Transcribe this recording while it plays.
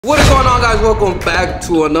What is going on, guys? Welcome back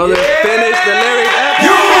to another Finish the Lyrics episode.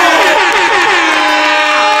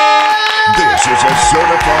 This is a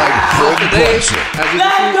certified home classic. As you can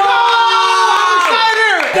see,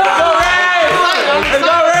 Let's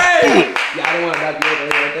go, Reyy! yeah, I don't want that to be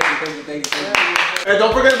over. Thank you. Hey, don't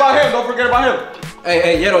forget about him. Don't forget about him.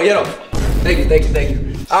 Hey, Gero. Thank you.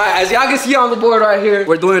 Alright, as y'all can see on the board right here,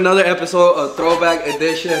 we're doing another episode of Throwback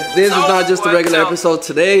Edition. This is not just a regular episode.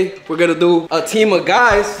 Today, we're gonna do a team of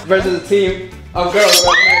guys versus a team of girls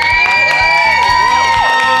right here.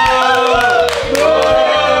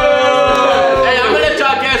 Hey, I'm gonna let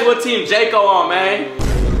y'all guess what team Jayco on, man.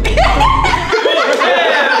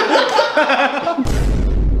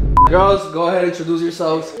 Girls, go ahead and introduce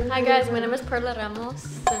yourselves. Hi guys, my name is Perla Ramos.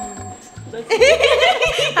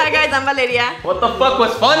 Hi guys, I'm Valeria. What the fuck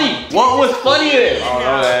was funny? What was funny in it? Oh,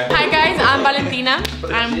 okay. Hi guys, I'm Valentina.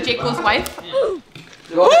 I'm Jayco's wife.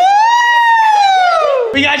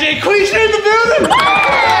 We got Jayco in the building!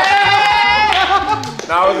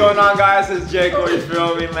 Now what's going on, guys? It's Jayco, you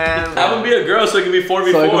feel me, man? Have him be a girl so it can be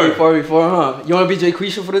 4v4. So it can be 4v4, huh? You wanna be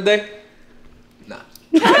Jayquisha for the day? Nah.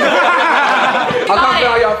 How confident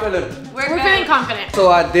are y'all feeling? We're feeling confident. So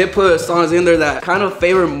I did put songs in there that kind of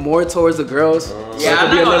favor more towards the girls. Yeah,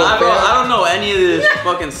 I don't know any of this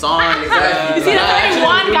fucking songs. You see, there's only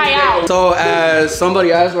one guy out. So as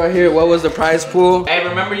somebody asked right here, what was the prize pool? Hey,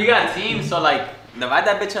 remember you got teams, so like divide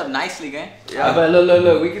that bitch up nicely, gang. Yeah, but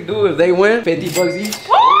look, we can do if they win, 50 bucks each.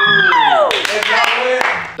 Woo! If y'all win,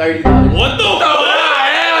 $30. What the fuck?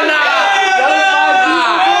 Hell nah!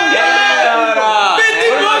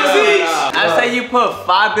 I say you put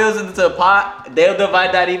 5 bills into a pot, they'll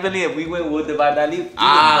divide that evenly. If we win, we'll divide that evenly.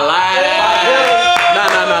 I like that.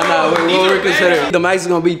 Nah. We'll reconsider. The max is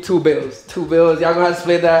gonna be 2 bills. 2 bills. Y'all gonna have to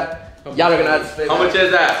split that. Y'all are gonna have to split How much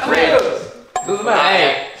is that? Do the math.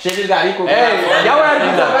 Hey, shit just got equal. Hey, y'all were at a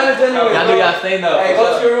disadvantage anyway. Y'all do y'all thing though. Hey,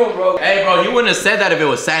 go to your room, bro. Hey, bro, you wouldn't have said that if it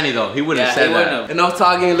was Sandy, though. He wouldn't have said that. Enough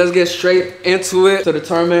talking. Let's get straight into it to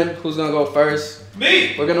determine who's gonna go first.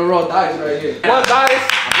 Me! We're gonna roll dice right here. One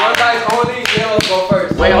dice only. Gero, go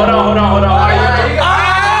first. Wait, hold on.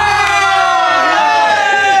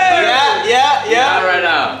 Yeah. All right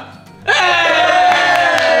now.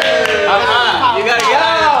 You gotta get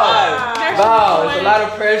out. Wow, there's a lot of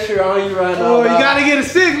pressure on you right now. Oh, you gotta get a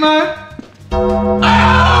 6, man.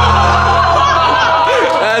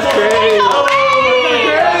 That's crazy.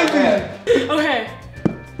 Okay.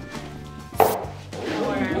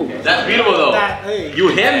 That's beautiful, though. Hey. You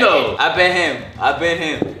him, though. I bet him.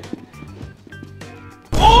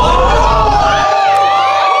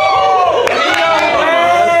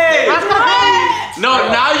 No,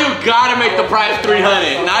 now you gotta make the price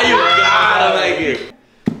 300. Now you gotta make it.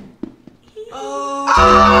 Hold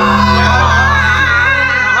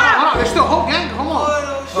on. There's still hope, gang. Come on.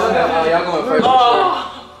 Y'all going first.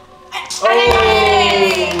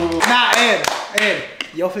 Nah, Ed.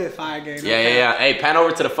 Yo fit fire game. Yeah. Hey, pan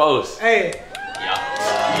over to the foes. Hey.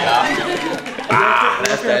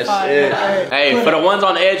 That's that shit. Hey, for the ones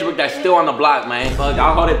on the edge that's still on the block, man. Fuck,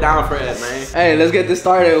 I'll hold it down for us, man. Hey, let's get this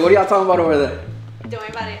started. What are y'all talking about over there? Don't worry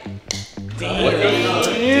about it. Damn.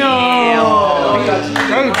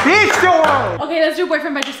 Hey, bitch, yo. Okay, let's do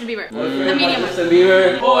Boyfriend by Justin Bieber. The medium one. Justin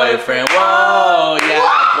Bieber. Boyfriend, whoa, yeah,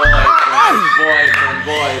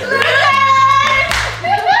 boyfriend.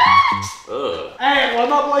 Ugh. Hey, well,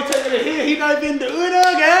 my boy taking it here. He not even doing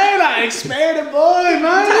it, gang. Like, expanded boy,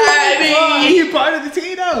 man. He part of the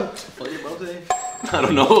team, though. What your bro say? I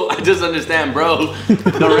don't know, I just understand, bro.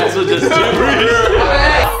 The rest was just gibberish.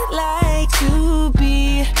 Like to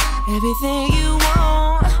be everything you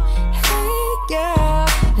want. Hey girl,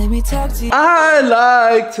 let me talk to you. I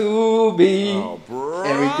like to be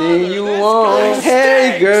everything you want.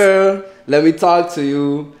 Hey girl, let me talk to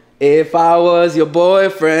you. If I was your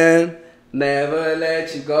boyfriend, never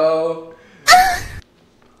let you go.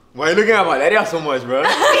 Why are you looking at Valeria so much, bro?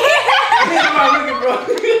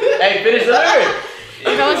 Hey, finish the lyric.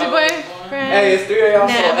 If I was your boyfriend, Hey, it's 3 of y'all,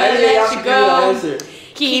 so never any of y'all let should you give me the go. answer.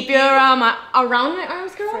 Keep you around my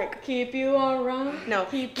arms, girl. Frick. Keep you around. No,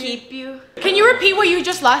 keep you. Can you repeat what you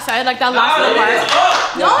just last said, like that last little part?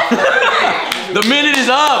 No, it's not. The minute is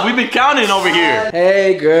up. We've been counting over here.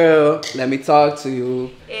 Hey girl, let me talk to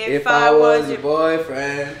you. If I was your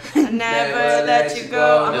boyfriend, never let you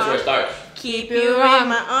go. This is where it starts. Keep you in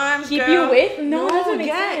my arms, Keep girl. you with? No, that doesn't make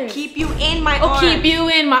yeah. sense. Keep you in my Oh, arms. keep you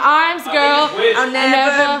in my arms, girl. I'll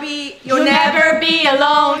never be. You'll never be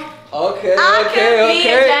alone. Okay, I could be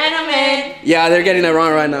a okay. gentleman. Yeah, they're getting it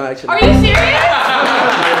wrong right now, actually. Are you serious?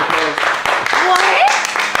 What?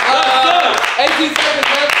 18 seconds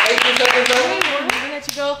left. 18 seconds left. Let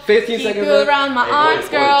you go. 15 Keep seconds you left. around my arms,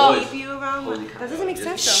 girl. Keep you around my... That doesn't make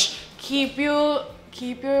sense though. Keep you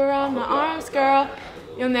around my arms, girl.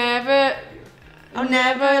 You'll never... I'll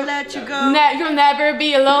never let you go. You'll never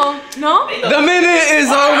be alone. No? The minute is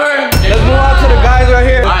over. Let's move on to the guys right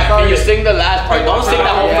here. Alright, can you sing the last part? Don't sing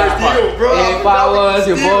that whole first part. If I was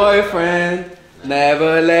your boyfriend,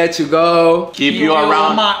 never let you go. Keep you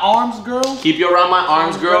around my arms, girl. Keep you around my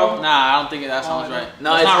arms, girl. Nah, I don't think that sounds right.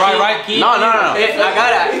 No, It's it's not right? keep No. I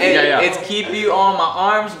got it. Yeah. It's keep you on my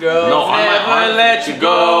arms, girl. No, on my never arms. let you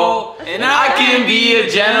go. And I can be a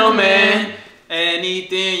gentleman.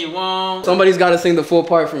 Anything you want. Somebody's got to sing the full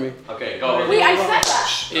part for me. Okay, go. Wait, I said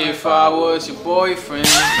that. If I was your boyfriend,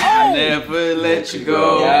 I'd never let you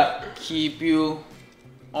go. Yeah. Keep you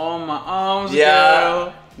on my arms, Yeah.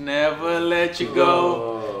 girl. Never let you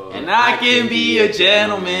go. And I can be a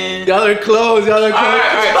gentleman. Y'all are close. Y'all are close.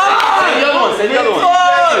 Alright. Say the other one. Say the other one.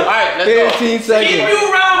 Alright, let's go. 15 Keep seconds. you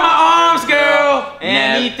around my arms, girl.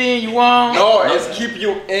 Anything you want. No, it's keep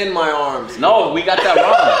you in my arms. No, we got that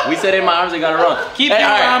wrong. We said in my arms, they got it wrong. Keep you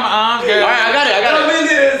around my arms, girl. Alright, I got it.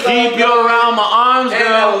 Keep you around my arms, And that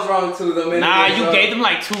girl. was wrong too. The minute Nah, is you up. gave them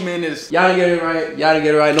like 2 minutes. Y'all didn't get it right. Y'all didn't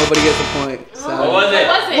get it right. Nobody gets a point. What was it?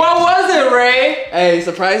 What was it, Rey? Hey,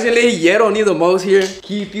 surprisingly, Gero need the most here.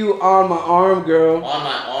 Keep you on my arm, girl. On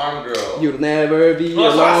my arm, girl. You'll never be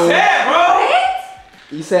That's what I alone. said, bro.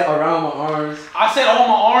 You said around my arms. I said on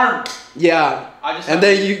my arm. Yeah. I just And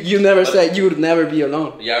then you never said you'd never be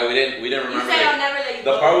alone. Yeah, we didn't You remember said I'll that. never let you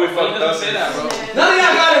The go. part we fucked up. say that, bro. None of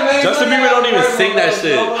y'all got it, man. Justin Bieber don't even sing that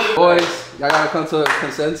shit. Boys, y'all gotta come to a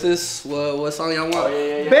consensus. What song y'all want?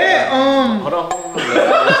 Bet, Hold on.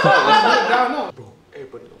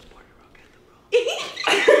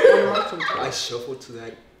 I shuffled to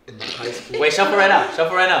that in high school. Wait, shuffle right now.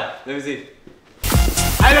 Shuffle right now. Let me see.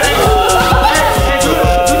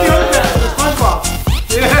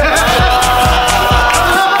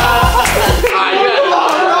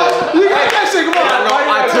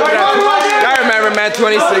 Y'all remember, man,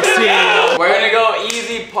 2016. We're gonna go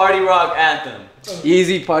easy party rock anthem.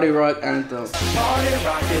 Easy party rock anthem. Party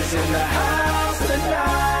rock is in the house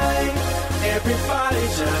tonight. Everybody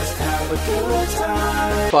just have a good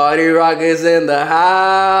time. Party rock is in the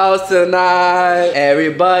house tonight.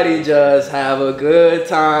 Everybody just have a good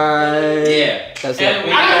time. Yeah. That's And it.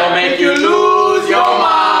 we gon' make you lose your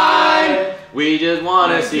mind. We just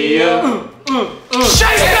wanna see you.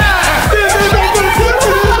 Shake it!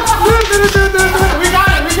 We got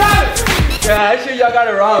it. Yeah, actually, y'all got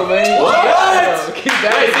it wrong, man. What? Keep Wait,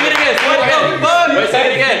 that. sing it again. Sing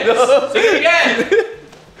it again. Sing it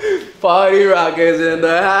again. Party rock is in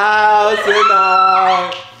the house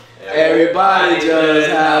tonight. Everybody just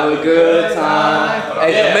have a good time.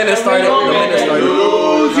 Hey, the minute started.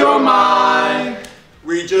 Lose your mind.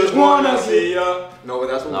 We just wanna see ya. No,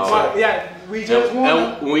 that's what we said. Yeah, we just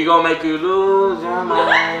want. And we gon' make you lose your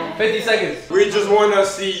mind. 50 seconds. We just wanna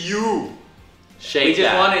see you. Shake We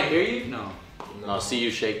just that. wanna hear you? No. No, see you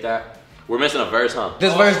shake that. We're missing a verse, huh?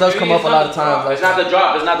 This verse does come up a lot of times. It's not the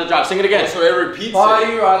drop. It's not the drop. Sing it again. So it repeats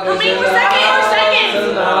Party it. rock is in the house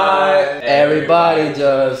tonight. Everybody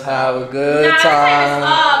just have a good time.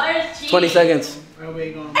 20 seconds. Where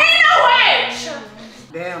we going? Ain't no way!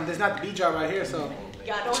 Damn, there's not the beat drop right here, so.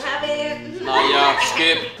 Y'all don't have it. Oh yeah,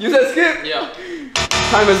 skip. You said skip? Yeah.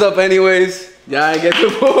 Time is up anyways. Yeah, I get the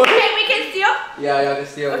point. Okay, we can steal. Yeah, y'all can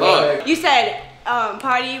steal. Okay. You said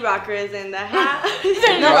party rockers in the house.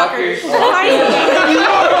 Rockers. Party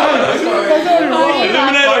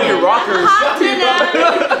Eliminate all your rockers. hot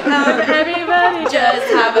tonight. Everybody just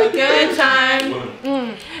have a good time.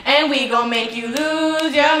 And we gon' make you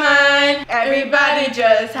lose your mind. Everybody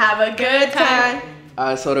just have a good time.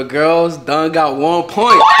 Alright, so the girls done got 1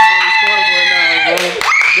 point.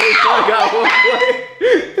 They done got 1 point.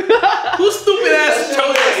 Who stupid ass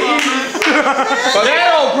chose that song?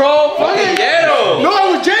 Gero, bro. Fucking Gero. No, it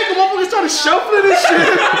was Jayco. Motherfuckers started shuffling this shit.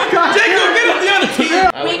 Jayco, get up the other team.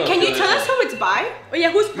 Wait, can you tell us who it's by? Oh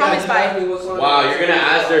yeah, who's promised by? Wow, you're gonna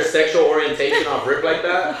ask their sexual orientation on rip like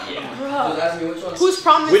that? Just ask me which one. Who's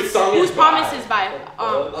promise? Which song Whose is promise is by?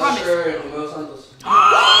 Promise.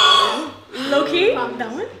 Low key?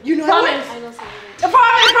 That one? You know Promise. Promise.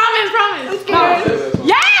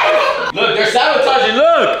 Yes! Look, they're sabotaging.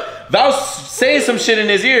 Look, Val's saying some shit in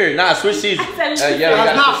his ear. Nah, switch seats. Yeah, we That's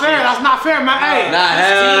gotta not switch fair. That's not fair, man. Hey. Nah,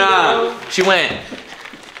 hell nah. She went.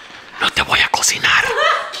 No te voy a cocinar.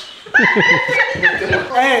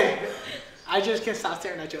 Hey. I just can't stop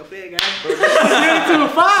staring at your face, guys. You're too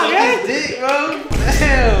far, yeah?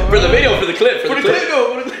 For the video, for the clip, for the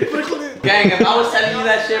clip. Gang, if I was telling you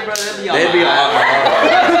that shit, bro, that'd be all They'd be right.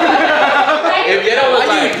 all. if Gero was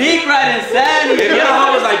like, deep right in Sandy. if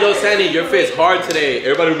Gero was like, yo, Sandy, your fit's hard today,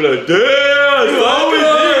 everybody would be like, damn, so always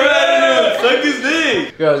deep right. Suck his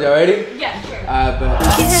dick. Girls, y'all ready? Yeah, sure. I bet.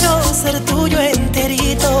 Quiero ser tuyo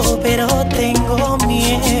enterito, pero tengo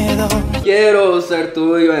miedo. Quiero ser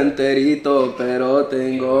tuyo enterito, pero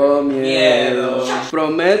tengo miedo.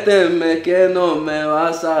 Prométeme que no me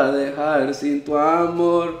vas a dejar sin tu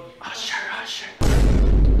amor.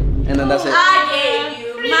 And then that's it. I gave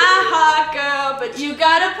you my heart, girl, but you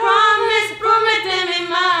gotta promise, prométeme,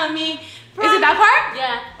 mami. Is it that part?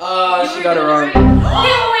 Yeah. She got it wrong.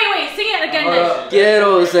 Wait, sing it again then.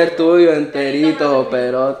 Quiero ser tuyo enterito,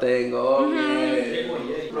 pero tengo miedo.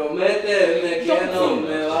 Prométeme que no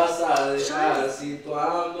me vas a dejar sin tu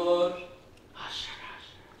amor.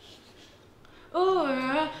 Ooh,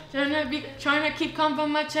 trying to keep calm, but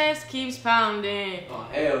my chest keeps pounding. Oh,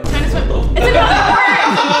 hell. Trying to swim. It's another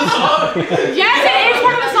part. Yes, it is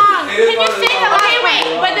part of the song. Can you sing the last Wait.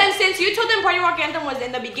 But then since you told them Party Rock Anthem was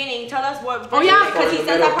in the beginning, tell us what. Oh, yeah. Because he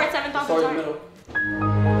says that part 7,000 Start in the times. middle.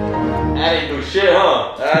 That ain't do shit,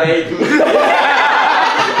 huh? That ain't do shit.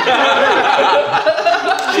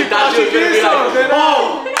 She thought she was gonna be like,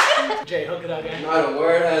 oh! Jay, hook it up again. Not a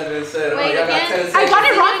word has been said. Wait, Y'all got again? 10 seconds. I got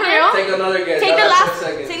it wrong for real. Take another guess. Take Y'all the got 10 last.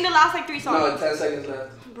 seconds. Sing the last like 3 songs. No, 10 seconds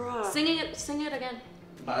left. Bruh. Sing it again.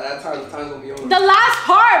 By that time, the time's gonna be over. The last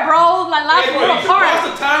part, bro. The last Hey, bro, little you should pause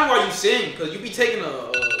part. the time while you sing, cause you be taking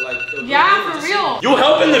a Yeah, for real. You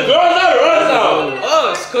helping the girls out or us out?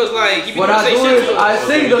 Us, cause like you be What I do is I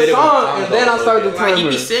sing the song and then I start the like you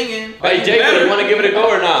timer. be singing. Hey, Jayco, you wanna give it a go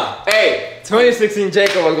or not? Hey, 2016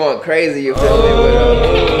 Jayco was going crazy, you feel me?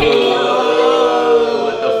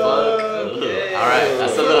 What the fuck? Alright,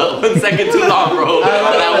 that's a little 1 second too long, bro.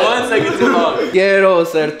 That 1 second too long. Quiero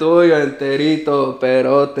ser tuyo enterito,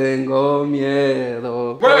 pero tengo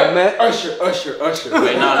miedo. Usher. Wait, no,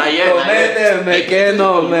 not yet. Not yet. Prométeme que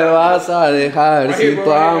no me vas a dejar sin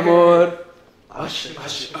tu amor. Usher.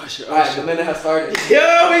 Alright, the minute has started.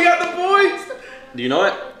 Yo, we got the points. Do you know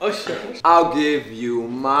it? I'll give you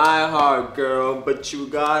my heart, girl, but you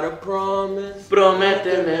gotta promise.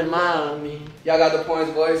 Prométeme, mami. Y'all got the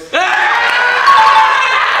points, boys.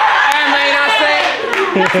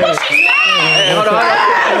 That's what she said. Hey, hold on.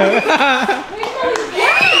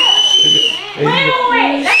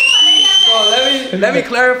 Wait. So let me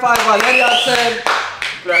clarify. Valeria said,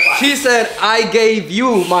 she said, I gave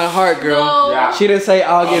you my heart, girl. No. Yeah. She didn't say,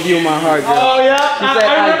 I'll give you my heart, girl. Oh yeah. She said,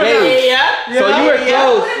 I gave. Yeah. So you were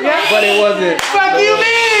close, but it wasn't. Fuck you,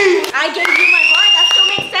 me. I gave you my heart. That still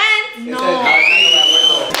makes sense. No.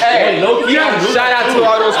 Hey, low key, Shout out to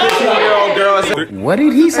all those 15-year-old girls. What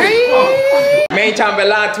did he say? Main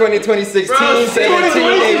Chambellan 2016, 17,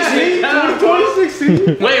 18.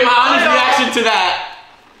 2016. Wait, my honest reaction to that.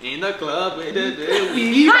 In the club, We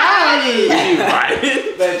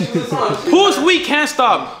Who's we can't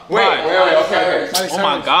stop? Wait, okay. Oh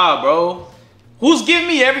my god, bro. Who's giving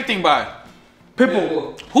me everything by?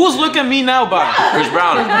 Pitbull. Who's looking at me now by? Chris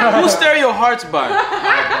Brown. Who's stereo hearts by?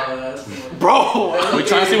 Bro. We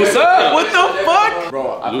trying to see what's up. What the fuck?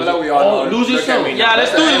 Bro, I feel like we all know. Lose yourself. Yeah,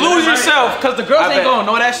 let's do it. Lose yourself, cause the girls ain't gonna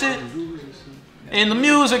know that shit. And the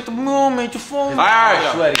music, the movement, your phone.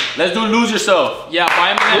 Alright, let's do Lose Yourself. Yeah,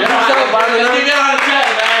 buy me that. Let's get it on the chat,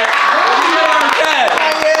 man. Let's get it on the chat.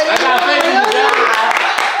 I got faith in you,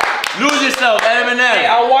 guys. Lose Yourself, Eminem. Hey,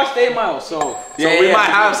 I watched 8 Mile, so We might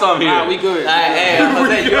have some here. Nah, we good. Hey, I'm gonna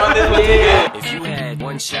say you on this one. Yeah. If you had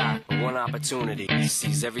one shot or one opportunity to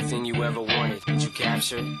seize everything you ever wanted that you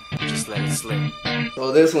captured, just let it slip.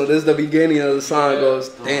 So this is the beginning of the song. Goes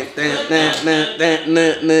dun, dun, dun, dun, dun,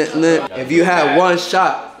 dun, dun, dun. If you had one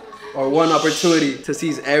shot or one opportunity to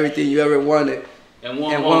seize everything you ever wanted In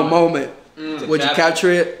in one moment, would you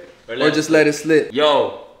capture it or just let it slip?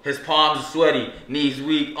 Yo, his palms are sweaty, knees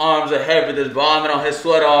weak, arms are heavy, there's vomit on his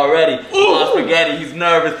sweater already. On spaghetti, he's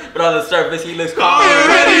nervous, but on the surface he looks calm and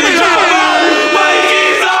ready to drop out. But he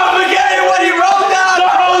keeps on forgetting what he wrote down. The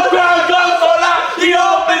whole crowd goes so loud. He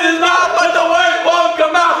opens his mouth, but the words won't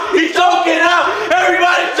come out. He's choking out.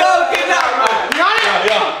 Everybody's choking out.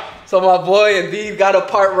 So my boy indeed got a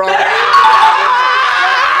part wrong.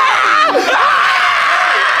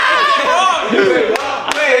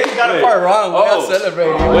 Got a part wrong. We got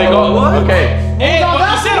celebrating. Wait, go. What? Okay. Hey,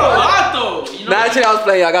 but you said a lot though. You know? Nah, actually, I was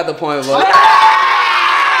playing. I got the point, bro.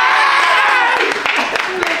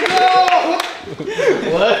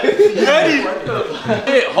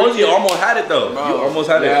 Jose almost had it though. You almost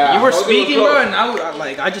had it. You were speaking, bro, and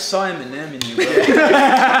I just saw Eminem in you, bro.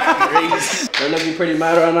 They're looking pretty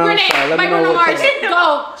mad right now. Grenade. So let me By know Bruno what Mars. comes.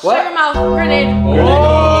 Go. What? Shut your mouth. Grenade. I'm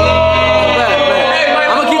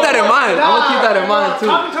gonna keep that in mind. I'm gonna keep that in mind too.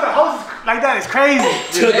 Talking to the host. like that is crazy.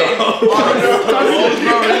 To the hose.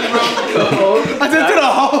 I said to the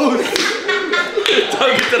hose.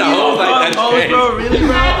 Don't get to the hose like that. Hose, bro, really,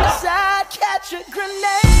 bro? I'd catch a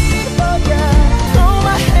grenade for ya. Throw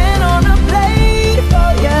my hand on a blade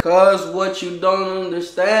for ya. Cause what you don't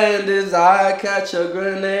understand is I catch a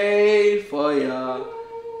grenade for ya.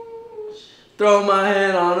 Throw my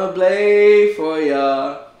hand on a blade for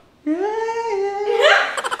ya.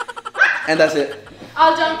 And that's it.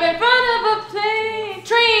 I'll jump in front of a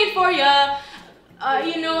train for ya.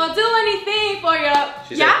 You know I'll do anything for ya.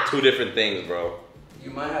 She said 2 different things, bro. You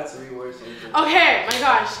might have to reword something. Okay, my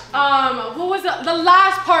gosh. What was the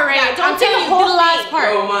last part, right? Yeah, don't I'm say telling the you whole the last thing. part.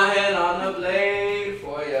 Throw my hand on a blade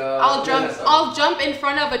for ya. I'll jump in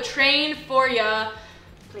front of a train for ya.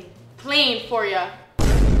 Plane for ya.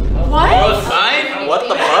 What? Oh, sign? What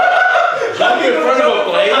the fuck? Jump in front of a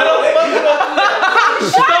plane?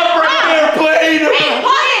 Stop bringing me a plane! Hey,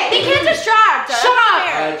 quiet! They can't distract. Shut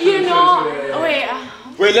up! You know. Wait.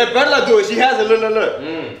 Wait, let Perla do it. She has it. Look.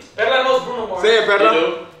 Perla knows Bruno Mars. Say it, Perla.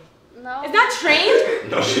 No. Is that train?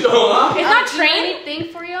 No, she don't. Is that train?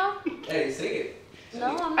 Anything for y'all? Hey, sing it.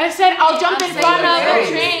 No, I'm I said I'll jump in saying front of a yes.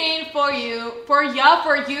 train for you. For ya,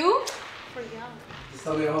 for you. for y'all. Just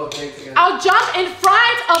tell me the whole thing together. I'll jump in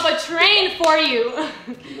front of a train for you.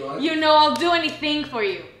 Keep going. You know I'll do anything for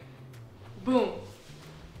you. Boom.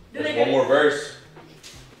 There's one more verse.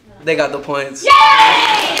 They got the points. Yay!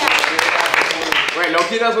 Wait,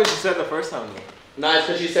 Loki, that's what she said the first time, though. Nah, it's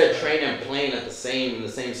because she said train and plane in the same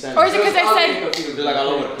sentence. Or is it because I said They're like all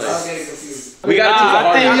over the I'm place. getting confused. We gotta choose a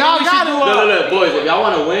hard one. Y'all should do Look, boys, if y'all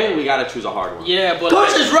want to win, we gotta choose a hard one. Yeah, but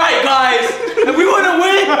Coach is right, guys. If we want to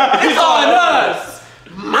win, it's on us.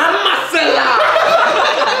 Mama Sela.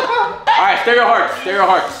 All right, stare your hearts. Stare your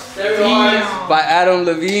hearts. Stereo Hearts by Adam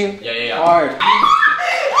Levine. Yeah. Hard.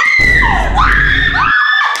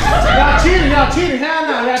 Y'all cheating. Hell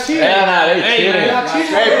no, y'all cheating. Yeah, nah, they cheating. Y'all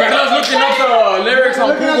cheating. Hey, Perla's looking up the lyrics on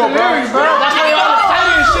Looking at Google, the lyrics, bro. That's why y'all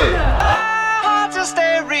excited and shit. Heart's a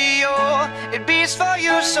stereo. It beats for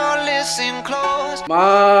you, so listen close. My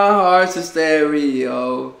heart's a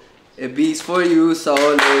stereo. It beats for you, so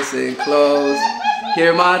listen close.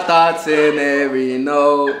 Hear my thoughts in every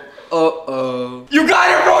note. Oh. You got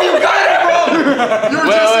it, bro. You got it, bro.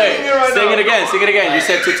 Wait. Sing it again. Sing it again. You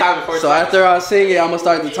said 2 times before. So after I sing it, I'm gonna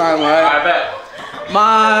start the time, right? I bet.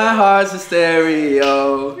 My heart's a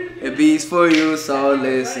stereo. It beats for you, so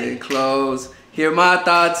listen close. Hear my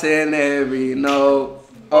thoughts in every note.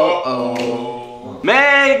 Oh.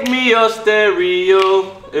 Make me your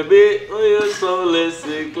stereo. A bit for you, so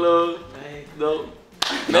listen close. No.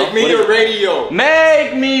 Make me your radio.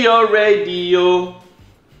 Make me your radio.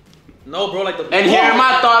 no, bro, like the. And hear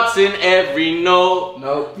my thoughts in every note.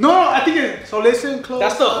 Nope. No, I think it. So listen close.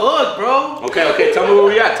 That's the hook, bro. Okay. Tell me where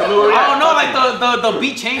we at. I don't know, like the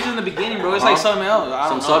beat changes in the beginning, bro. It's like something else. I don't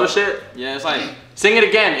Some know. subtle shit. Yeah, it's like. Sing it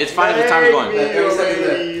again. It's fine if the time's going.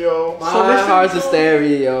 My heart's a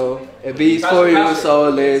stereo. It beats for you, so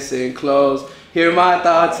listen close. Hear my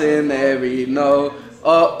thoughts in every note.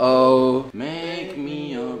 Oh. Make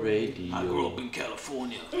me your radio. I grew up in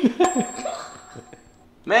California.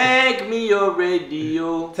 Make me your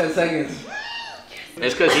radio. 10 seconds.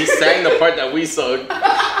 It's because he sang the part that we sung.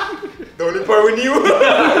 The only part we knew.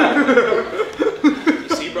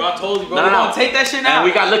 See, bro, I told you, bro. No. We're gonna take that shit now. And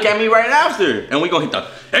we got look at me right after. And we gonna hit the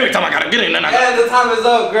every time I gotta get in. Then I And the time is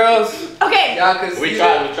up, girls. Okay. Y'all can see We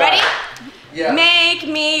tried. Ready? Yeah. Make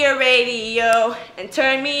me your radio and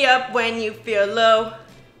turn me up when you feel low.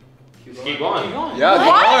 Keep going. Yeah,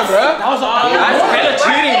 keep going, bro. That was all. That's kind of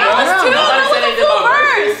cheating, bro. that was a full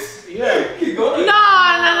verse? Yeah, keep going. No.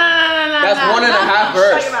 That's 1.5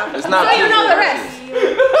 verse. It's not. So you know the rest.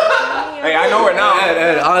 Hey, I know it now.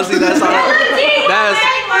 And honestly, that's all.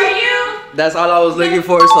 For you. That's all I was looking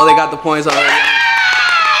for. So they got the points already.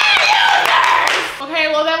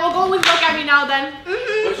 Okay, well then we'll go with Look At Me Now then.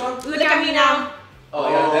 Which one? Look at me now. Oh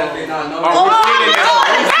yeah, definitely not. No.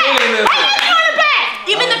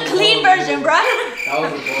 Even the clean version, bruh. That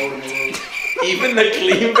was a bold move. Even the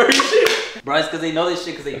clean version. Bro, it's because they know this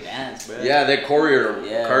shit because they dance, bro. Yeah, they're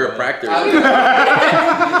choreopractors.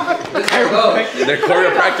 Let's go. They're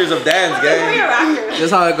choreopractors of dance, gang. This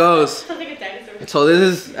is how it goes. So this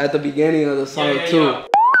is at the beginning of the song too.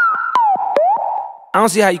 I don't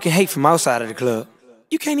see how you can hate from outside of the club.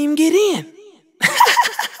 You can't even get in.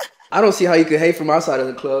 I don't see how you could hate from outside of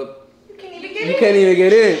the club. You can't even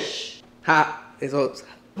get in. Ha. It's all.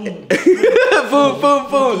 Boom.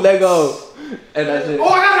 Let go. And that's it.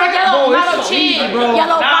 Yellow model chin,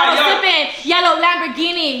 yellow bottle sipping, yellow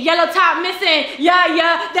Lamborghini, yellow top missing.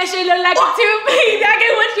 Yeah, that shit look like a 2P. That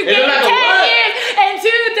get what you get in 10 years and 2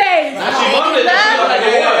 days. She mumbled that.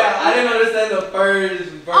 I didn't understand the first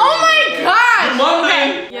verse. Oh my gosh.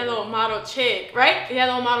 mumbling. Okay. Yellow model chick, right?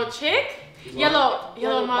 Yellow model chick. Yellow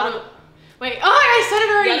model. Wait, oh, I said it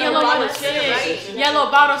already. Yellow model chick. Yellow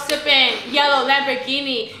bottle sipping. Yellow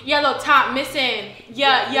Lamborghini. Yellow top missing.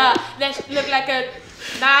 Yeah. That look like a.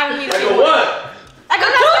 Nah, I don't need to say What? Like a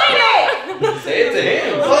toothpick. Say it to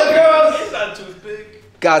him. Look, girls. It's not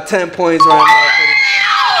toothpick. Got 10 points right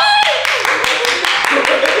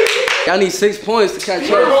now. Y'all need 6 points to catch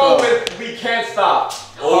We're up. going with We Can't Stop.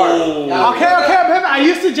 Oh. Okay, baby. I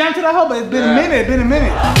used to jam to that hoe, but it's been a minute.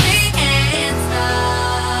 We can't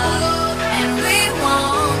stop, and we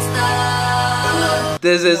won't stop.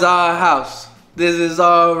 This is our house. This is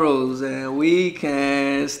our rules, and we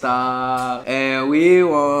can't stop, and we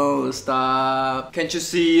won't stop. Can't you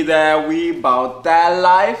see that we bout that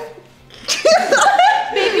life?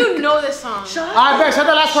 Babe, you know this song. Alright, babe, say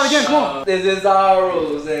that last part again. Come on. This is our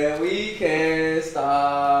rules, and we can't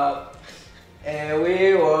stop, and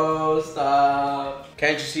we won't stop.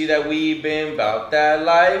 Can't you see that we been about that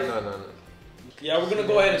life? No. Yeah, we're gonna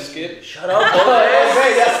go ahead and skip. Shut up,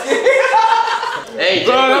 Hey,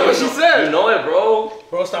 Bro, Jayco, that's what she said. You know it, bro.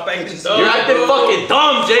 Bro, stop acting dumb. You're acting fucking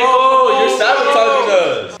dumb, Jayco. You're sabotaging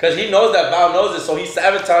us. Cause he knows that Val knows it, so he's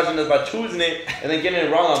sabotaging us by choosing it and then getting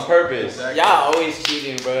it wrong on purpose. Y'all always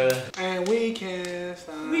cheating, bro. And we can't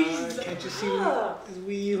stop. Can't you see it's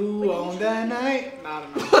we who own that night? Nah, I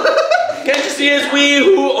don't know. Can't you see it's we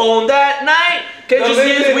who own that night? Can't you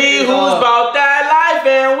see it's we who's about that life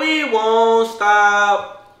and we won't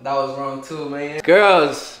stop? That was wrong too, man.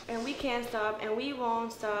 Girls. And we can't stop, and we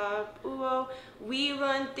won't stop. Ooh, oh, we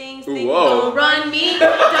run things, Ooh, things whoa. don't run me.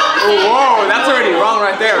 Whoa, that's already wrong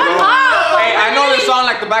right there, bro. on, Hey, I know this song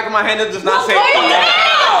like the back of my hand. It does not say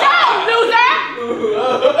Down, loser.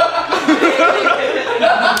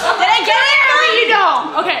 Did I get it or you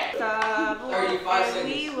don't? Okay. Stop, 35 and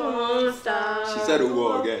we won't stop. She said ooh,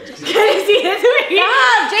 whoa again. Can't you see it's me?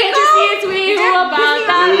 Can't you see it's me who about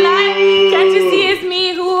that life? Can't you see it's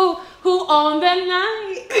me who own the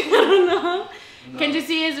night? I don't know. Can't you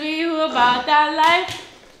see it's me who about that life?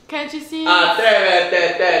 Can't you see?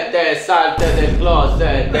 Atrévete, salte del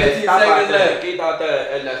closet, 15 destápate, seconds quítate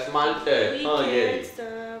el esmalte. We Oh, yeah. can't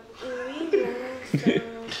stop, we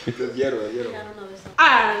won't stop. Gero. I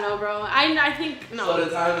don't know, bro. I think no. So the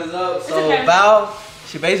time is up. So okay. Val,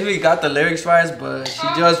 she basically got the lyrics right, but she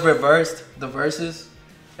just reversed the verses.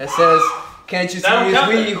 It says, can't you see it's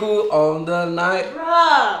we who own the night?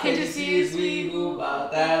 Bruh, Can't you see it's we who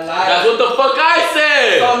about that life? That's what the fuck I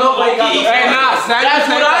said. So nobody got the Hey, nah, That's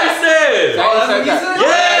what I said. Oh, that's what you said?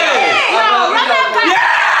 Yeah. No, run that back.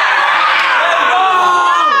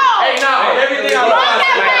 Hey, now everything I Run want.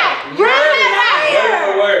 that back. Run that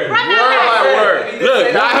back. Word. Run that back.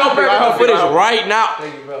 Look, I help her. I help footage right now.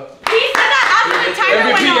 Thank you, bro. He said that after the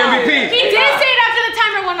timer went off. MVP. He did say it after the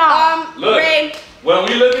timer went off. Look. Rey, When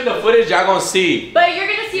we look at the footage, y'all gonna see. but you're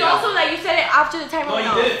gonna see also that you said it after the timer went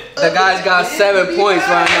off. The guy's got 7 points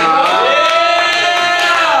right now.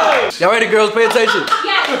 Y'all ready, girls? Pay attention.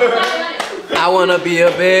 Yes. I wanna be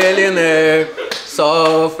a billionaire,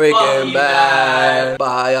 so freaking bad.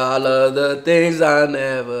 Buy all of the things I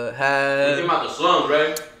never Think had. about the slums,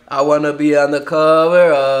 right? I wanna be on the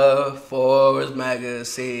cover of Forbes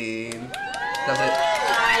magazine. That's it.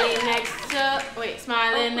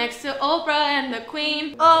 Smiling next to Oprah and the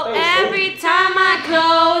Queen. Oh, every time I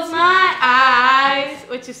close my eyes.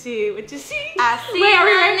 What you see? I see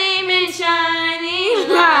my name in shining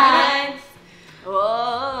lights.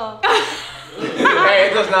 Whoa. Hey,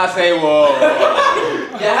 it does not say whoa.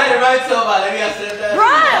 Yeah, I had it right till Valeria said that.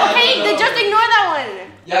 Right, okay, then just ignore that one.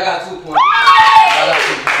 Y'all got 2 points. Y'all got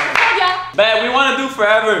 2 points. Yeah. Man, we wanna do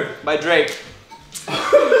Forever by Drake.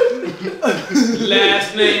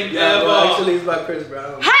 Last name ever. Actually, it's by Chris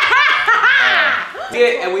Brown.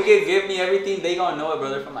 And we get Give Me Everything, they gonna know it,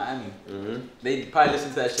 brother, from Miami. They probably listen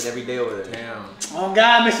to that shit every day over there. Damn. Oh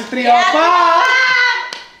God, Mr. 305.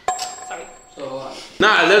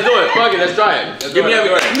 Nah, let's do it. Fuck it, let's try it. Give me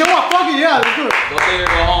everything. You know what? Fuck it, yeah, let's do it. Go take it,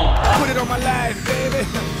 go home. Put it on my life, baby.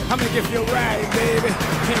 I'm gonna give you a ride, baby.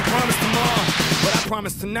 Can't promise tomorrow, but I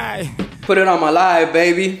promise tonight. Put it on my live,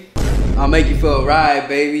 baby. I'll make you feel right,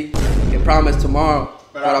 baby. Can promise tomorrow,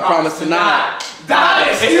 but I promise tonight.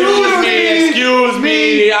 Excuse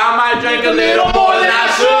me. I might drink a little more than I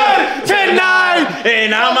should tonight,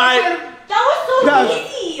 and I might. That was so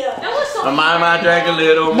easy. That was so I might drink a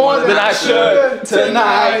little more than I should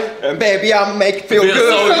tonight. And baby, I'll make you feel Feel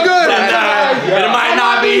good. so good tonight, but it might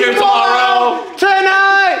not be here tomorrow.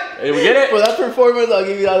 Tonight. Did we get it? For that performance, I'll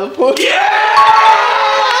give you the other point. Yeah!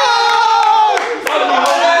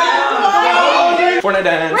 For the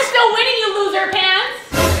dance. We're still winning, you loser pants.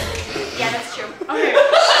 Yeah, that's true. Okay.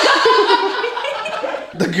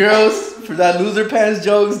 The girls, for that loser pants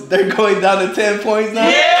jokes, they're going down to 10 points now.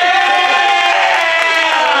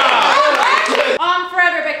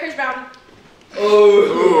 Forever by Chris Brown.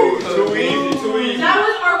 Oh, too easy, too easy. That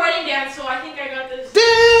was our wedding dance, so I think I got this.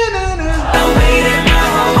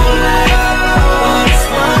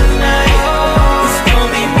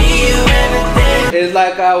 It's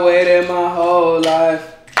like I waited my whole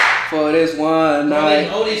life for this one night.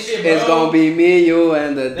 It's gonna be me, you,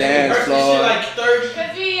 and the dance floor.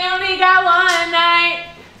 Cause we only got one night.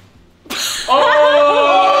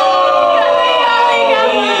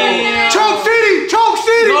 Choke City! Choke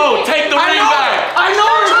City! No, take the ring back. I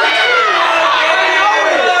know it.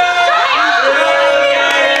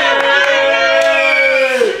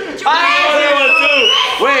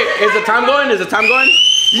 Wait, is the time going? Is the time going?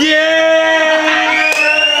 Yeah!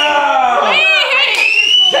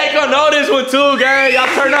 Jayco know this one too, gang. Y'all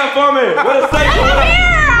turn up for me. What a second one.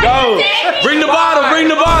 Go. Bring the bottle, bring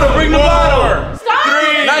the bottle, bring the bottle. Stop.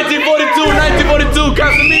 1942,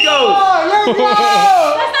 Casamigos.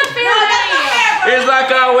 That's not fair. It's like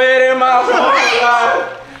I waited my whole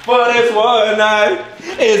life for this one night.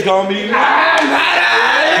 It's gonna be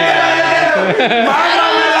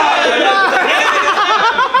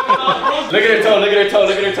Look at her toe, look at her toe,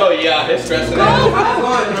 look at her toe. Yeah, it's stressing out.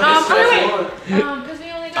 Because we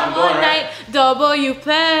only got one night. Double you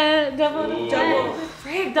play, double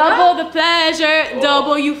the pleasure,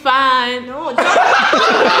 double you fine. No, Hey,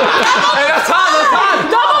 that's time, that's time.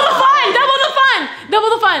 double the fun, double the fun, double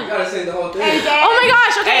the fun. You gotta say the whole thing. Oh my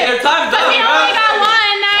gosh, okay. Hey, their time's But up. we only got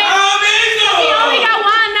one night. We only got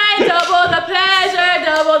one night. Double the pleasure,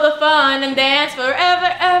 double the fun, and dance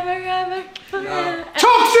forever, ever, ever, forever.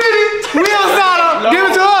 Choke City! We outside of. Give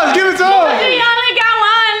it to us! Give it to us! We only got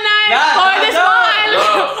one night for this one.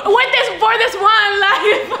 For this one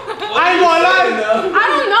life. I ain't gonna lie. I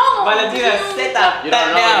don't know. Valentina, sit up. You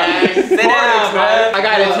don't know, Sit down, man. I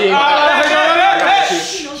got it, team.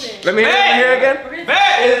 Let me hear it again.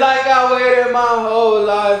 It's like I waited my whole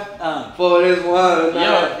life for this one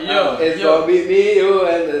night. It's gonna be me, you,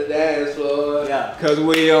 and the dance floor. Cause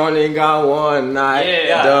we only got one night.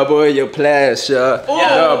 Yeah. Double your pleasure,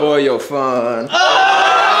 double your fun.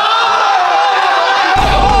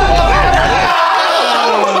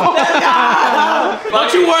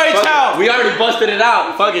 Don't you worry, child. We already busted it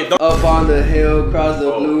out. Fuck it. Up on the hill, across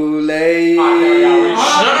the blue lake.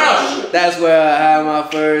 That's where I had my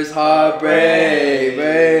first heartbreak.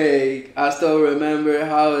 I still remember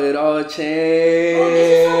how it all changed.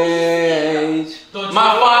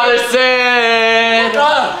 My father said,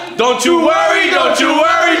 don't you worry,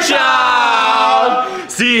 child.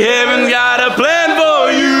 See, heaven's got a plan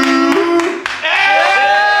for you.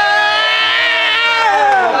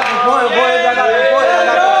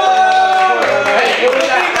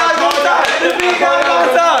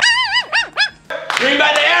 Bring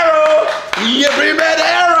back the arrow! Yeah, bring back the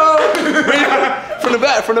arrow! From the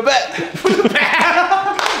back, from the back.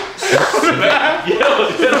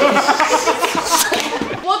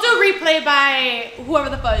 We'll do replay by whoever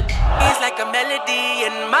the fudge. It's like a melody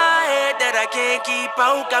in my head that I can't keep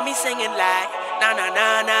out. Got me singing like na na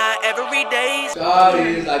na na every day. God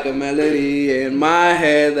is like a melody in my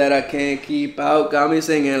head that I can't keep out. Got me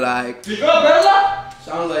singing like. Perla?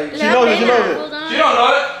 Sounds like. She knows it, she knows it. She don't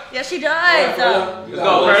know it. Yeah, she does. Let's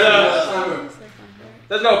go, Perla.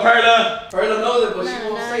 Let's go, Perla. Perla knows it, but she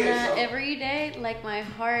won't say it. So. Every day, like my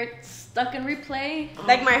heart stuck in replay.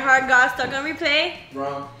 Like my heart got stuck on replay.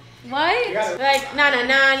 Wrong. What? Like na na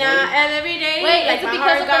na na every day. Wait, like is it my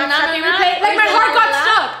because heart of got the na, stuck na, in na? replay. Like Or my is it heart la, got la, la?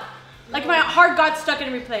 stuck. Like my heart got stuck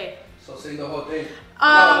in replay. So sing the whole thing.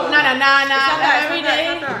 Na na na na that, every it's not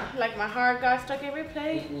day. that. Like my heart got stuck in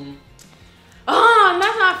replay. Oh,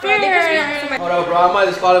 that's not fair. Hold up, bro. I might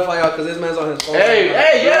disqualify y'all because this man's on his phone. Hey,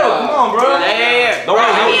 Gero, come on, bro. Yeah. Don't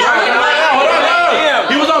worry, hold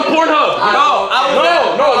on. He was on Pornhub. No,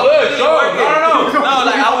 look, show him. No,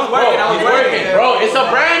 like I was working. Bro, it's a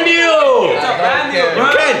brand deal. It's a brand deal. You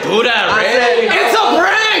can't do that, Reyy. It's a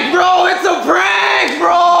prank, bro. It's a prank,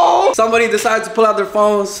 bro. Somebody decides to pull out their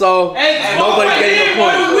phone, so nobody's getting a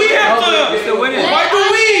point. We have to. Why do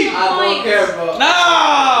we? I don't care, bro.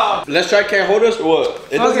 No. Let's try can't hold us or what?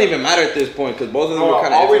 It doesn't even matter at this point because both of them were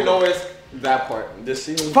kind of. All we know is that part. This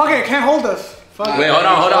season. Fuck it, can't hold us. Fuck Wait, it. hold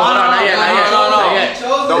on. Not yet.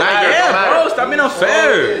 Not yet, bro. Stop being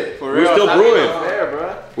unfair. For We're still brewing. Fair,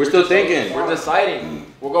 bro. We're still thinking. We're deciding.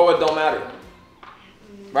 We'll go with don't matter.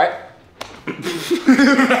 Right?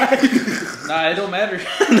 Nah, it don't matter.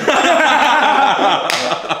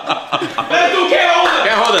 Let's do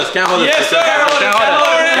can't hold hold us. Can't hold us. Yes, sir. Can't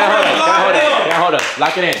hold us.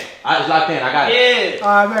 Lock it in. It's locked in. I got it. Yeah.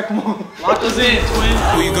 All right, man, come on. Lock us in, twin.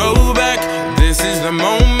 We go back, this is the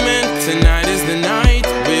moment. Tonight is the night,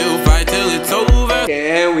 we'll fight till it's over.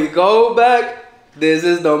 Can we go back? This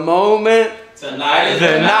is the moment. Tonight is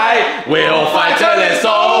the night, we'll fight till it's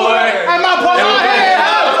over. And my point my head,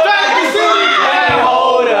 like the city can't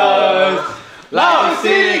hold us. Like the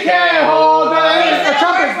city can't hold us. The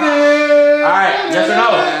trumpets did. Alright, yes or no?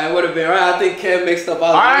 Yeah, it would have been right. I think Ken mixed up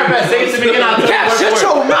all Alright, man, sing it to me again. Cat, shut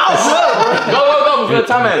your mouth up. Go. Good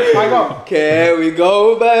time, man. I go. Can we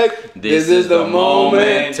go back? This is the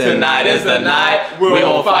moment. Tonight is the night.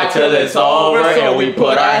 We'll fight till it's over. And we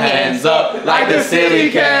put our hands up like the city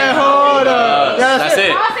can't hold us. That's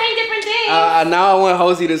it. All saying different things. Now I want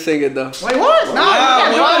Hosey to sing it though. Wait, what? No,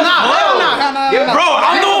 Bro,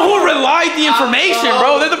 I'm the one who relied the information,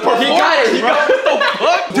 bro. They're the performers. He got it, bro.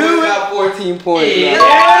 Dude got 14 points. Yeah.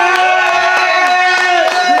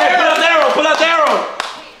 Hey, pull out the arrow.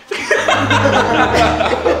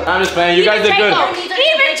 I'm just playing. You guys did good.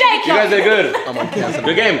 Even Jayco. You guys did good.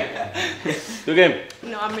 Good game. Good game.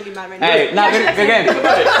 No, I'm really mad right now. Hey, good game. Think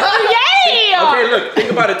about it. Yay! Okay, look.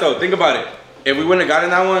 Think about it though. Think about it. If we wouldn't have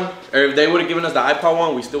gotten that one, or if they would have given us the iPod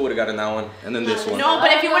one, we still would have gotten that one, and then this one. No,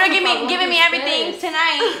 but if you would have given me everything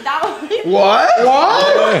tonight, that would be. What?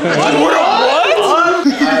 Alright,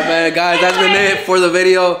 man, guys, that's been it for the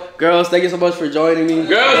video. Girls, thank you so much for joining me.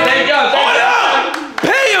 Girls, thank y'all.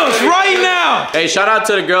 Pay us right now. Hey, shout out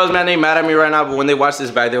to the girls, man. They mad at me right now, but when they watch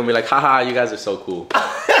this back, they'll be like, haha, you guys are so cool.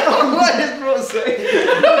 What is bro saying?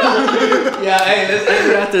 Yeah, hey, let's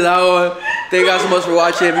end it after that one. Thank you guys so much for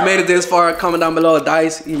watching. If you made it this far, comment down below a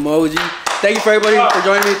dice emoji. Thank you for everybody for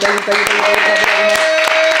joining me. Thank you.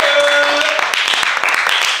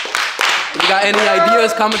 If you got any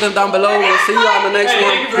ideas, comment them down below. We'll see you on the next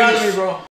one. Peace.